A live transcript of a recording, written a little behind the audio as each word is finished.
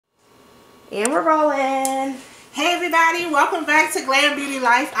And we're rolling. Hey everybody, welcome back to Glam Beauty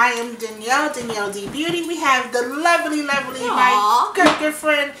Life. I am Danielle D Beauty. We have the lovely, my good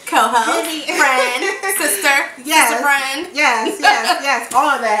friend, co-host, Vivian. friend, sister, yes, sister friend. Yes, all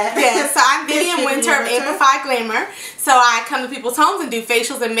of that. Yes, so I'm Vivian Wynter of Amplify Glamour. So I come to people's homes and do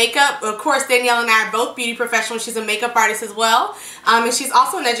facials and makeup. Of course, Danielle and I are both beauty professionals. She's a makeup artist as well. And she's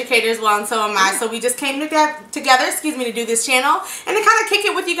also an educator as well, and so am I. So we just came together, to do this channel and to kind of kick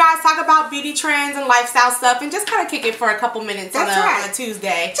it with you guys, talk about beauty trends and lifestyle stuff, and just kind of kick it for a couple minutes on a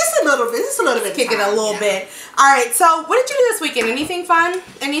Tuesday. Just a little bit. Kick it a little bit. All right. So what did you do this weekend? Anything fun?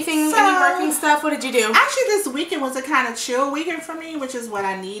 Any working stuff? What did you do? Actually, this weekend was a kind of chill weekend for me, which is what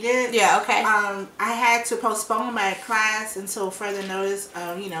I needed. Yeah. Okay. I had to postpone my class until further notice.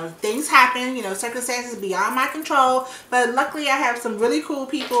 Things happen. Circumstances beyond my control. But luckily, I have some really cool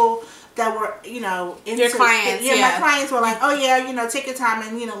people that were, into your clients. My clients were like, oh yeah, take your time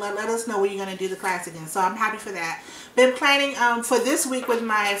and let us know when you're gonna do the class again. So I'm happy for that. Been planning for this week with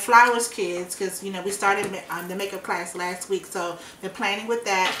my flowers kids because we started the makeup class last week, so been planning with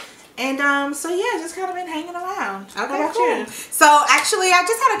that. And so yeah, just kind of been hanging around. Okay, what about you? So actually, I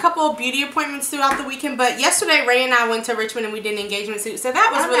just had a couple of beauty appointments throughout the weekend. But yesterday, Ray and I went to Richmond and we did an engagement suit. So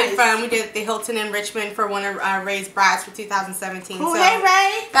that was really fun. We did at the Hilton in Richmond for one of Ray's brides for 2017. Cool. So hey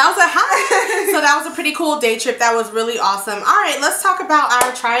Ray. That was so that was a pretty cool day trip. That was really awesome. All right, let's talk about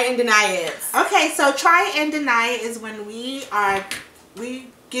our try it and deny it. Okay, so try it and deny it is when we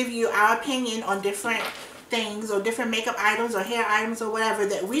give you our opinion on different things or different makeup items or hair items or whatever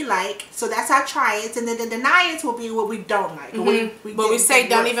that we like. So that's our try it, and then the deny it will be what we don't like. But we say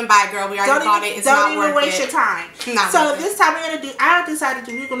don't even buy it, girl. We already bought it. It's not worth it. Don't even waste your time. So this time I decided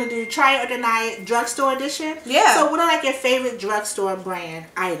we're gonna do try it or deny it drugstore edition. Yeah. So what are like your favorite drugstore brand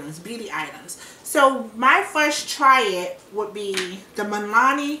items, beauty items? So my first try it would be the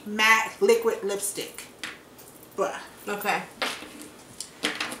Milani Matte Liquid Lipstick. Bruh. Okay.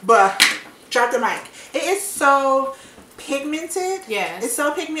 Bruh. Drop the mic. It is so pigmented. Yes. It's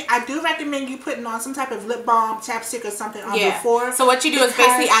so pigmented. I do recommend you putting on some type of lip balm, chapstick, or something on before. So what you do is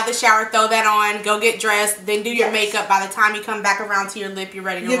basically out the shower, throw that on, go get dressed, then do your makeup. By the time you come back around to your lip, you're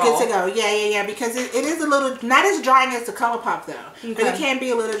ready to roll. You're good to go. Yeah. Because it is a little, not as drying as the ColourPop though. Okay. But it can be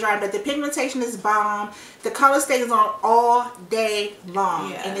a little dry, but the pigmentation is bomb. The color stays on all day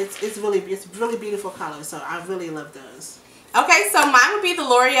long. Yeah. And it's really beautiful color. So I really love those. Okay, so mine would be the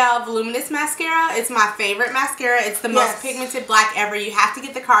L'Oreal Voluminous Mascara. It's my favorite mascara. It's the most pigmented black ever. You have to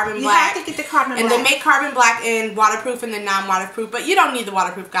get the carbon black. You have to get the carbon black. And they make carbon black in waterproof and then non-waterproof. But you don't need the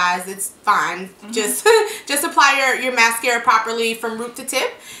waterproof, guys. It's fine. Just apply your mascara properly from root to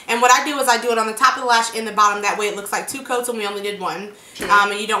tip. And what I do is I do it on the top of the lash and the bottom. That way it looks like two coats and we only did one.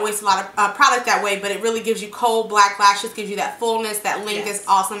 And you don't waste a lot of product that way. But it really gives you cold black lashes. Gives you that fullness. That length is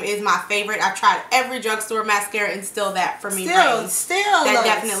awesome. It is my favorite. I've tried every drugstore mascara and still that for me. That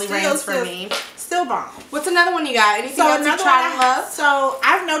definitely reigns for me. Still bomb. What's another one you got? Anything else you try and love? So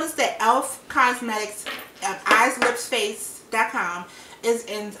I've noticed that e.l.f. Cosmetics, eyeslipsface.com is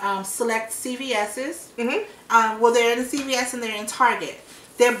in select CVS's. Well, they're in the CVS and they're in Target.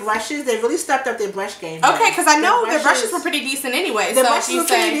 Their brushes, they really stepped up their brush game. Okay, because I know their brushes were pretty decent anyway. The brushes were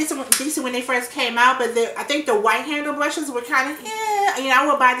pretty decent when they first came out, but I think the white handle brushes were kind of, I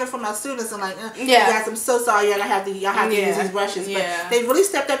would buy them for my students and like, guys, I'm so sorry y'all have to use these brushes. But they really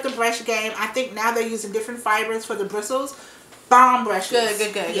stepped up the brush game. I think now they're using different fibers for the bristles. Bomb brushes.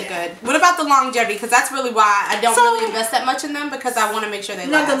 Good. What about the longevity? Because that's really why I don't really invest that much in them, because I want to make sure they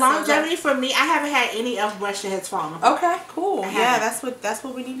last. The longevity for me, I haven't had any e.l.f. brush that has fallen apart. Okay, cool. Yeah, that's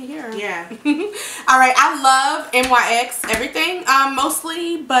what we need to hear. Yeah. All right, I love NYX everything,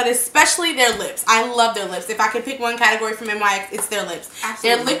 mostly, but especially their lips. I love their lips. If I could pick one category from NYX, it's their lips.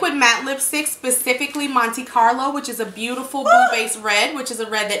 Absolutely. Their liquid matte lipstick, specifically Monte Carlo, which is a beautiful blue-based red, which is a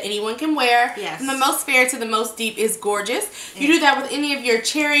red that anyone can wear. Yes. From the most fair to the most deep is gorgeous. You do that with any of your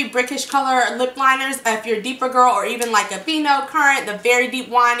cherry, brickish color lip liners. If you're a deeper girl, or even like a Vino, Currant, the very deep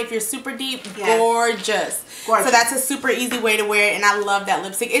wine, if you're super deep, gorgeous. So that's a super easy way to wear it, and I love that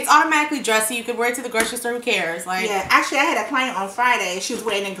lipstick. It's automatically dressy. You can wear it to the grocery store. Who cares? Like, actually, I had a client on Friday. She was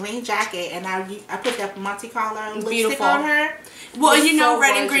wearing a green jacket, and I put that Monte Carlo lipstick on her. Well,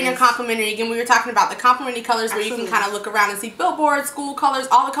 red and green are complementary. Again, we were talking about the complementary colors where you can kind of look around and see billboards, school colors,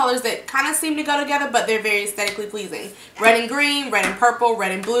 all the colors that kind of seem to go together, but they're very aesthetically pleasing. Red and green, red and purple,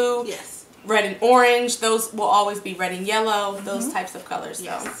 red and blue, red and orange. Those will always be red and yellow, those types of colors.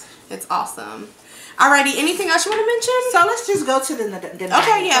 So it's awesome. Alrighty, anything else you want to mention? So let's just go to the denies.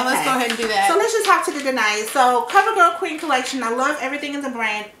 Okay, let's go ahead and do that. So let's just hop to the denies. So CoverGirl Queen Collection, I love everything in the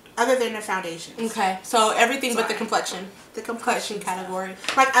brand other than the foundation. Okay, so everything but the complexion. the complexion category.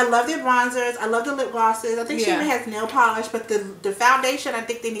 Like, I love their bronzers. I love the lip glosses. I think she even has nail polish. But the foundation, I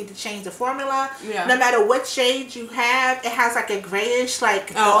think they need to change the formula. Yeah. No matter what shade you have, it has like a grayish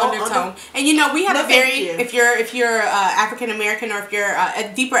undertone. And you know, we have if you're African American, or if you're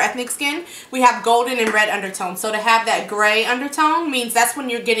a deeper ethnic skin, we have golden and red undertone. So to have that gray undertone means that's when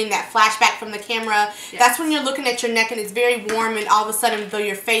you're getting that flashback from the camera. Yes. That's when you're looking at your neck and it's very warm, and all of a sudden though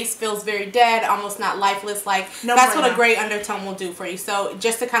your face feels very dead, almost not lifeless. Like that's what a gray undertone will do for you. So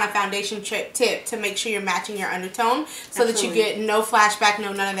just a kind of foundation tip to make sure you're matching your undertone so that you get no flashback,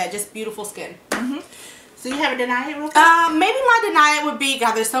 no none of that, just beautiful skin. So you have a deny it real quick? Maybe my deny it would be,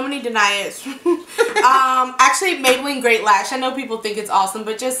 God, there's so many deny it's. Actually, Maybelline Great Lash. I know people think it's awesome,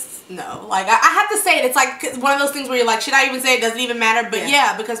 but just no. Like, I have to say it. It's like one of those things where you're like, should I even say it? Doesn't even matter. But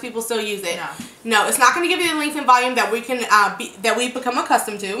yeah, because people still use it. No, it's not going to give you the length and volume that we can that we've become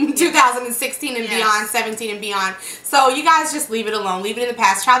accustomed to. 2016 and beyond, 17 and beyond. So you guys just leave it alone. Leave it in the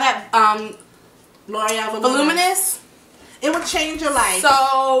past. Try that L'Oreal Voluminous. It will change your life.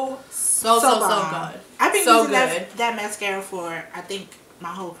 So good. I've been using that mascara for, I think, my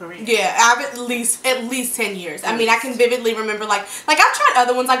whole career. Yeah, I've at least 10 years. I mean, I can vividly remember, like I've tried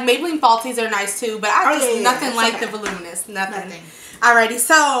other ones, like Maybelline Falsies are nice too, but nothing like the Voluminous. Nothing. Alrighty,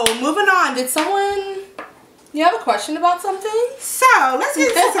 so moving on. Did someone... You have a question about something? So, let's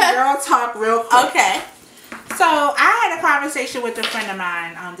get into some girl talk real quick. Okay. So, I had a conversation with a friend of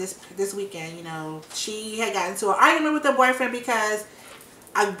mine this weekend. You know, she had gotten into an argument with her boyfriend because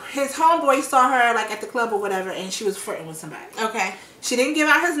his homeboy saw her like at the club or whatever, and she was flirting with somebody. Okay. She didn't give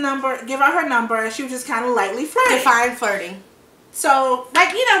out her number. She was just kind of lightly flirting. Define flirting. So,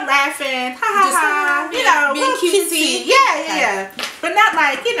 like, you know, laughing, you know, being cutesy. Yeah. But not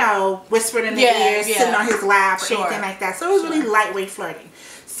like, you know, whispering in the ear, sitting on his lap or anything like that. So it was really lightweight flirting.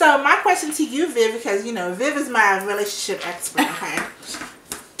 So my question to you, Viv, because, you know, Viv is my relationship expert, okay?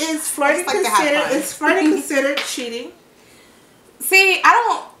 Is flirting considered cheating? See,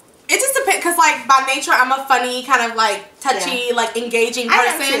 it just depends, because like by nature I'm a funny kind of like touchy, like engaging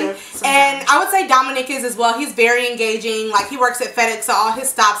person, and I would say Dominic is as well. He's very engaging. Like he works at FedEx, so all his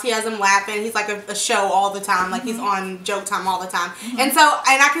stops he has him laughing. He's like a show all the time. Like he's on joke time all the time. And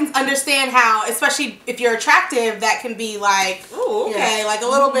I can understand how, especially if you're attractive, that can be like, ooh, okay, like a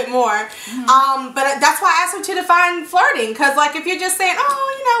little bit more. But that's why I asked her to define flirting, because like if you're just saying,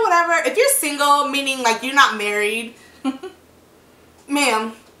 oh, you know, whatever. If you're single, meaning like you're not married,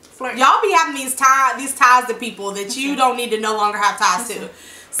 ma'am. Y'all be having these ties to people that you don't need to no longer have ties to.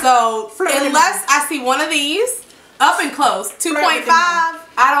 So unless I see one of these up and close, 2.5,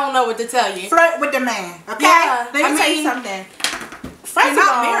 I don't know what to tell you. Flirt with the man, okay? Yeah, let me tell you something. You're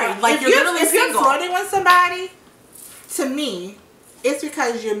not married, like you're literally single. If you're flirting with somebody, to me, it's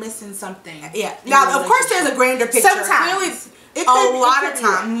because you're missing something. Yeah. Now, of course, there's a grander picture. Sometimes, a lot of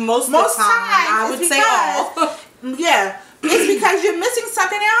time, most of the time, I would say all. Yeah. It's because you're missing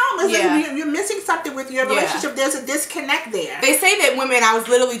something at home. Like you're missing something with your relationship. There's a disconnect there. They say that women, I was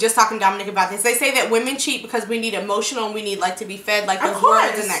literally just talking to Dominic about this. They say that women cheat because we need emotional and we need like to be fed like those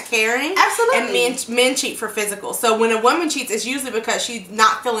words and that caring. Absolutely. And men cheat for physical. So when a woman cheats, it's usually because she's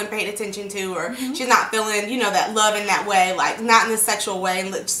not feeling paid attention to, or she's not feeling, you know, that love in that way, like not in a sexual way,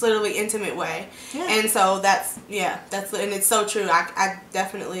 just literally intimate way. Yeah. And so that's and it's so true. I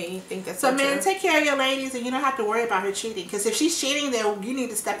definitely think that's so true. So men, take care of your ladies, and you don't have to worry about her cheating. Because if she's cheating, then you need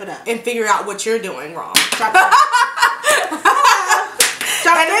to step it up and figure out what you're doing wrong.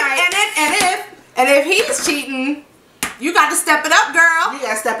 And if he's cheating, you got to step it up, girl. You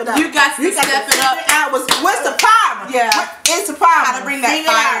got to step it up. You got to step it up. What's the problem? Yeah, it's the problem. How to bring that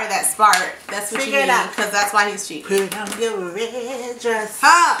fire, that spark. That's what you need, because that's why he's cheating. Put on your red dress.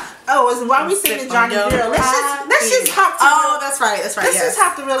 Oh, while we singing Johnny Girl, let's just hop to. Oh, that's right. Let's just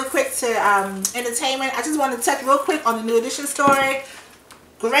hop to really quick to entertainment. I just want to touch real quick on the New Edition story.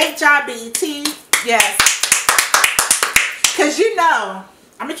 Great job, BET. Yes. Because you know,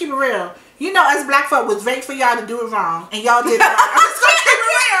 I'm gonna keep it real. You know, us black folk was ready for y'all to do it wrong, and y'all did it wrong. I'm just gonna keep it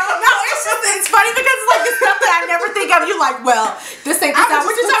real. No, it's funny because it's like the stuff that I never think of. You like, well, this ain't the time.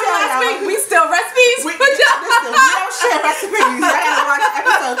 What you talking about last week? We still recipes. We don't share recipes. I gotta watch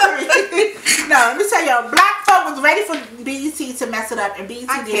episode 3. No, let me tell y'all, black folk was ready for BET to mess it up, and BET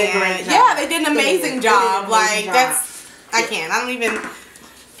did a great job. Yeah, they did an amazing job. I don't even.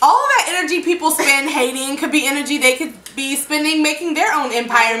 All of that energy people spend hating could be energy they could be spending making their own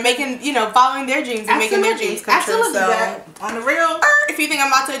empire, making, you know, following their dreams and making their dreams come true. So, on the real, if you think I'm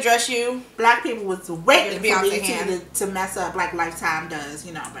about to address you, black people was waiting for BET to mess up like Lifetime does,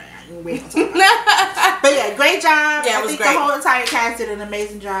 you know, but we don't talk about But yeah, great job. Yeah, I think great. The whole entire cast did an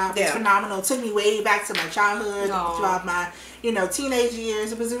amazing job. It was Yeah. phenomenal. It took me way back to my childhood, throughout my teenage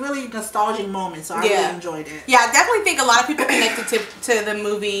years. It was a really nostalgic moment, so I really enjoyed it. Yeah, I definitely think a lot of people connected to the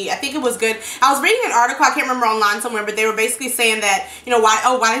movie. I think it was good. I was reading an article, I can't remember, online somewhere, but they were basically saying that,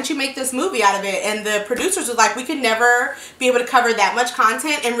 why didn't you make this movie out of it? And the producers were like, we could never be able to cover that much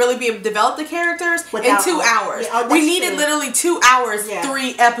content and really be able to develop the characters in 2 hours. Yeah, we needed literally 2 hours,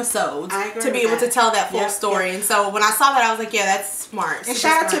 3 episodes to be able to tell that full story. And so when I saw that, I was like, yeah, that's smart. And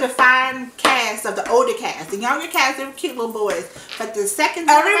shout out to the fine cast of the older cast. The younger cast, they were cute little boys. But the second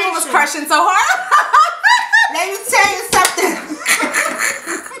generation, everyone was crushing so hard. Let me tell you something.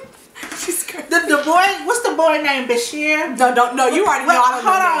 She's crazy. The boy, what's the boy named? Bashir? No, you already know. I don't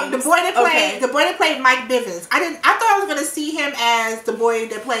know. Hold on. The boy that played Mike Bivins. I thought I was gonna see him as the boy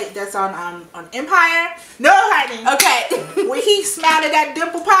that's on Empire. No, honey. Okay. When he smiled and that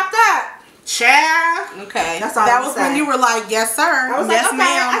dimple popped up. Child. Okay. That's all that was when you were like, yes, sir. I was yes, like, okay,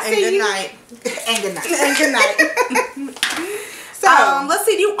 ma'am. And good night. And good night. And good night. So, let's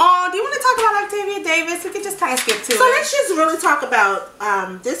see. Do you want to talk about Octavia Davis? We could just kind of skip to it. So let's just really talk about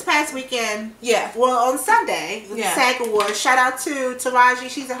this past weekend. Yeah. Well, on Sunday, the SAG Awards. Shout out to Taraji.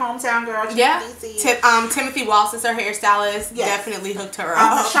 She's a hometown girl. She's from DC. Timothy Walsh is her hairstylist. Yes. Definitely hooked her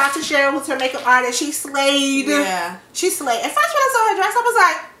up. Shout out to Cheryl, who's her makeup artist. She slayed. Yeah. She slayed. At first, when I saw her dress, I was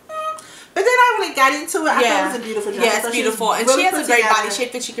like, but then I really got into it. I thought it was a beautiful dress. Yeah, it's beautiful. And really she has a great body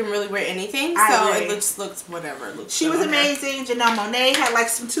shape that she can really wear anything. So it looks whatever. She was amazing. Janelle Monáe had like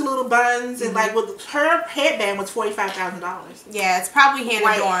some 2 little buns. And like with her headband was $45,000. Yeah, it's probably hand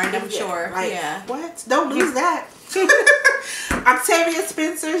adorned, I'm sure. Like, what? Don't lose that. Octavia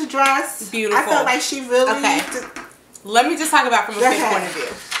Spencer's dress. Beautiful. I felt like she really... Okay. Let me just talk about from a fit point of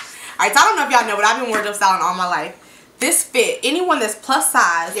view. Alright, so I don't know if y'all know, but I've been wardrobe styling all my life. This fit, anyone that's plus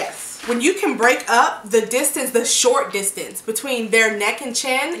size... Yes. When you can break up the distance, the short distance between their neck and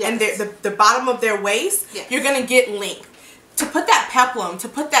chin and the bottom of their waist, you're going to get length. To put that peplum, to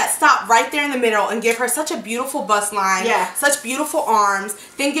put that stop right there in the middle and give her such a beautiful bust line, such beautiful arms,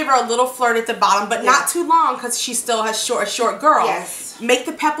 then give her a little flirt at the bottom, but not too long because she still has a short girl. Yes. Make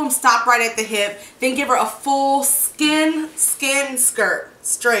the peplum stop right at the hip, then give her a full skin skirt,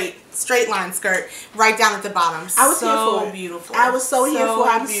 straight line skirt right down at the bottom. I was so here for it. Beautiful. I was so here for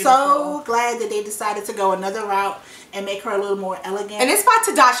it. I'm beautiful. so glad that they decided to go another route and make her a little more elegant. And it's by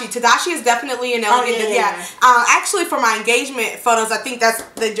Tadashi. Tadashi is definitely an elegant. Actually, for my engagement photos, I think that's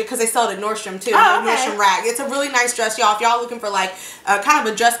because they sell it at Nordstrom too. Nordstrom Rack. It's a really nice dress, y'all. If y'all looking for like kind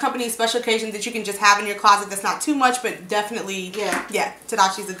of a dress company special occasion that you can just have in your closet that's not too much, but definitely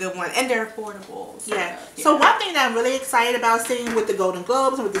Tadashi's a good one, and they're affordable. So one thing that I'm really excited about seeing with the Golden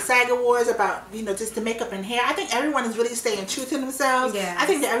Globes and with the SAG Awards about just the makeup and hair, I think everyone is really staying true to themselves. I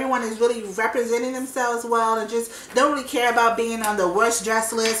think that everyone is really representing themselves well and just don't really care about being on the worst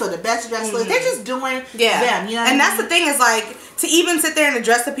dress list or the best dress list. They're just doing them. You know and that's the thing is like to even sit there and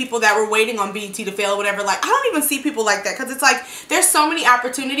address the people that were waiting on BET to fail or whatever. Like I don't even see people like that because it's like there's so many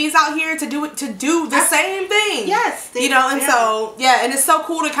opportunities out here to do the same thing. Yes, and so and it's so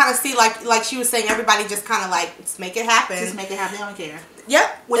cool to kind of see like she was saying, everybody just kind of like just make it happen. Just make it happen. They don't care.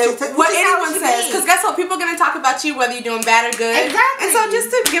 Yep. What anyone says, because guess what? People are gonna talk about you whether you're doing bad or good. Exactly. And so just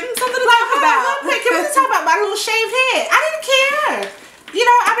to give them something to talk about. Can we just talk about my little shaved head? I didn't care.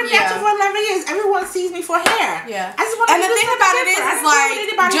 I've been natural for 11 years. Everyone sees me for hair. Yeah. I just want to. And the thing about it is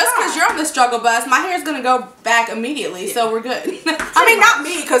like, just because you're on the struggle bus, my hair is gonna go back immediately, so we're good. I mean, not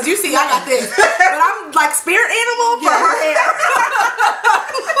me, because you see, I got this, but I'm like spirit animal for her hair.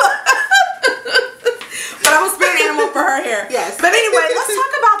 But I'm a spirit animal for her hair. Yes. But anyway, let's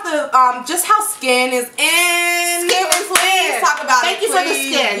talk about the just how skin is in. Please talk about Thank it. you for the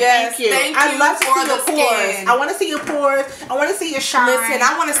skin. Yes, thank you. I love to see your pores. I want to see your pores. I want to see your shine. Listen,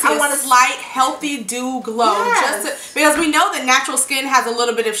 I want to see a slight, healthy dew glow. Yes. Because we know that natural skin has a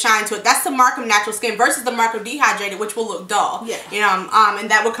little bit of shine to it. That's the mark of natural skin versus the mark of dehydrated, which will look dull. Yeah. And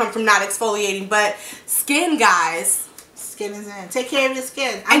that would come from not exfoliating. But skin, guys. Skin is in. Take care of your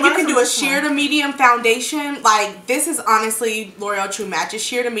skin. And you can do a sheer to medium foundation. Like, this is honestly L'Oreal True Match. It's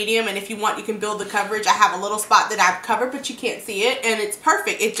sheer to medium, and if you want, you can build the coverage. I have a little spot that I've covered, but you can't see it, and it's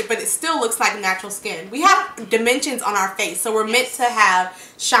perfect. But it still looks like natural skin. We have dimensions on our face, so we're meant to have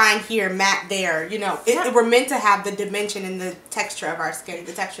shine here, matte there. We're meant to have the dimension and the texture of our skin,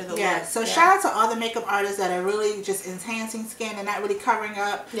 the texture of the look. So shout out to all the makeup artists that are really just enhancing skin and not really covering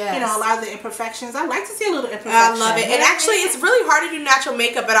up, a lot of the imperfections. I like to see a little imperfection. I love it. And actually, it's really hard to do natural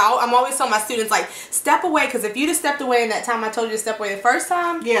makeup, but I'm always telling my students, like, step away, because if you'd have stepped away in that time I told you to step away the first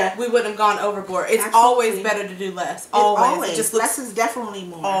time, we wouldn't have gone overboard. It's always better to do less. Always. It just looks, less is definitely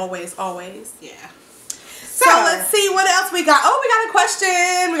more. Always. Yeah. So let's see what else we got. Oh, we got a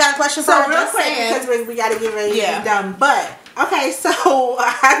question. We got a question for real quick because we got to get ready to be done. But okay, so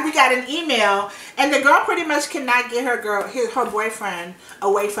we got an email, and the girl pretty much cannot get her boyfriend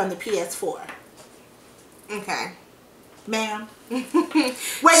away from the PS4. Okay, ma'am. Wait, let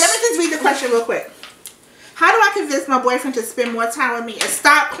me just read the question real quick. How do I convince my boyfriend to spend more time with me and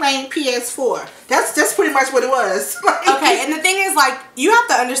stop playing PS4? That's pretty much what it was. Okay, and the thing is, like, you have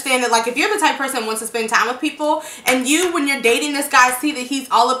to understand that, like, if you're the type of person who wants to spend time with people, and you, when you're dating this guy, see that he's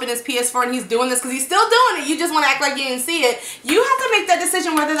all up in his PS4 and he's doing this because he's still doing it, you just want to act like you didn't see it, you have to make that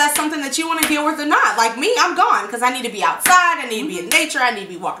decision whether that's something that you want to deal with or not. Like me, I'm gone because I need to be outside, I need to be in nature, I need to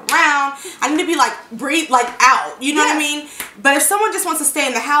be walking around, I need to be, like, breathe, like, out. You know what I mean? But if someone just wants to stay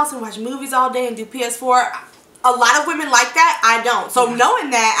in the house and watch movies all day and do PS4... A lot of women like that. I don't. So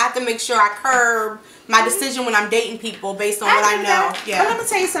knowing that, I have to make sure I curb my decision when I'm dating people based on what I know. Yeah. But let me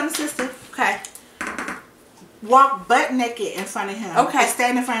tell you something, sister. Okay. Walk butt naked in front of him. Okay. And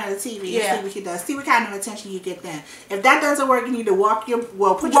stand in front of the TV and see what he does. See what kind of attention you get then. If that doesn't work, you need to put your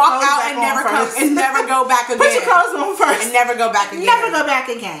clothes out back and on first. And never go back again. Put your clothes on first. And never go back again. Never go back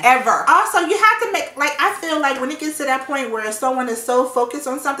again. Ever. Also, you have to make, like, I feel like when it gets to that point where someone is so focused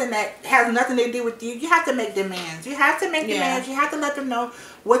on something that has nothing to do with you, you have to make demands. You have to make demands. You have to let them know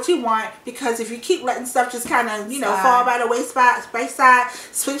what you want, because if you keep letting stuff just kind of, fall by the wayside,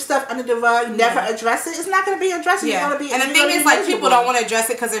 sweep stuff under the rug, never address it, it's not going to be addressed. It's going to be, and the thing is, like, people don't want to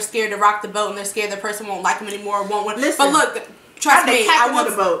address it because they're scared to rock the boat and they're scared the person won't like them anymore or won't want. Listen, but look, trust me,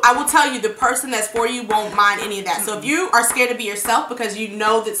 I will tell you, the person that's for you won't mind any of that. So if you are scared to be yourself because you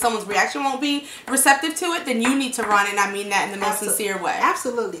know that someone's reaction won't be receptive to it, then you need to run, and I mean that in the most sincere way.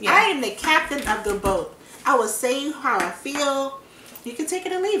 Absolutely. Yeah. I am the captain of the boat. I will say how I feel. You can take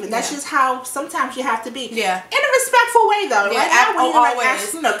it or leave it. That's just how sometimes you have to be. Yeah. In a respectful way, though. Yeah.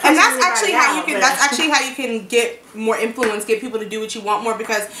 Always. And that's actually how you can. That's actually how you can get more influence, get people to do what you want more,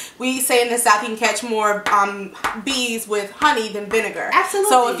 because we say in the South you can catch more bees with honey than vinegar. Absolutely.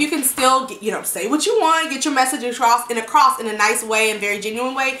 So if you can still say what you want, get your message across in a nice way and very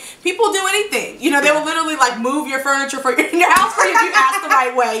genuine way, people do anything. They will literally like move your furniture in your house for you if you ask the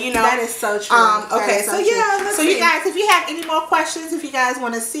right way. That is so true. Okay, so yeah. So you guys, if you have any more questions, if you guys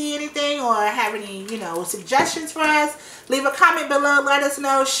want to see anything or have any suggestions for us, leave a comment below. Let us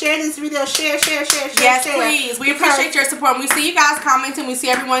know. Share this video. Share. Yes, please. We appreciate your support. We see you guys commenting. We see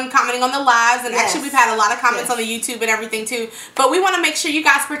everyone commenting on the lives. And actually, we've had a lot of comments on the YouTube and everything, too. But we want to make sure you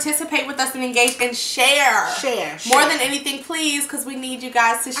guys participate with us and engage and share. More than anything, please, because we need you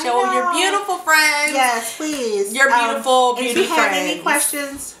guys to show your beautiful friends. Yes, please. Your beautiful beauty friends. If you have any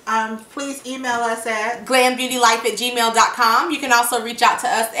questions, please email us at glambeautylife@gmail.com. You can also reach out to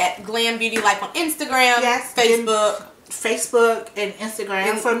us at glambeautylife on Instagram, Facebook and Instagram.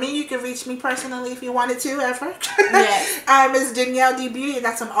 And for me, you can reach me personally if you wanted to, ever. Yes. It's Danielle D Beauty, and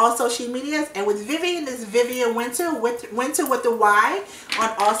that's on all social medias. And with Vivian, it's Vivian Wynter, Wynter with the Y, on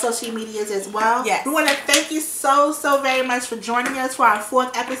all social medias as well. Yes. We want to thank you so very much for joining us for our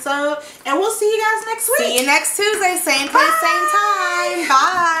 4th episode, and we'll see you guys next week. See you next Tuesday, same place, same time.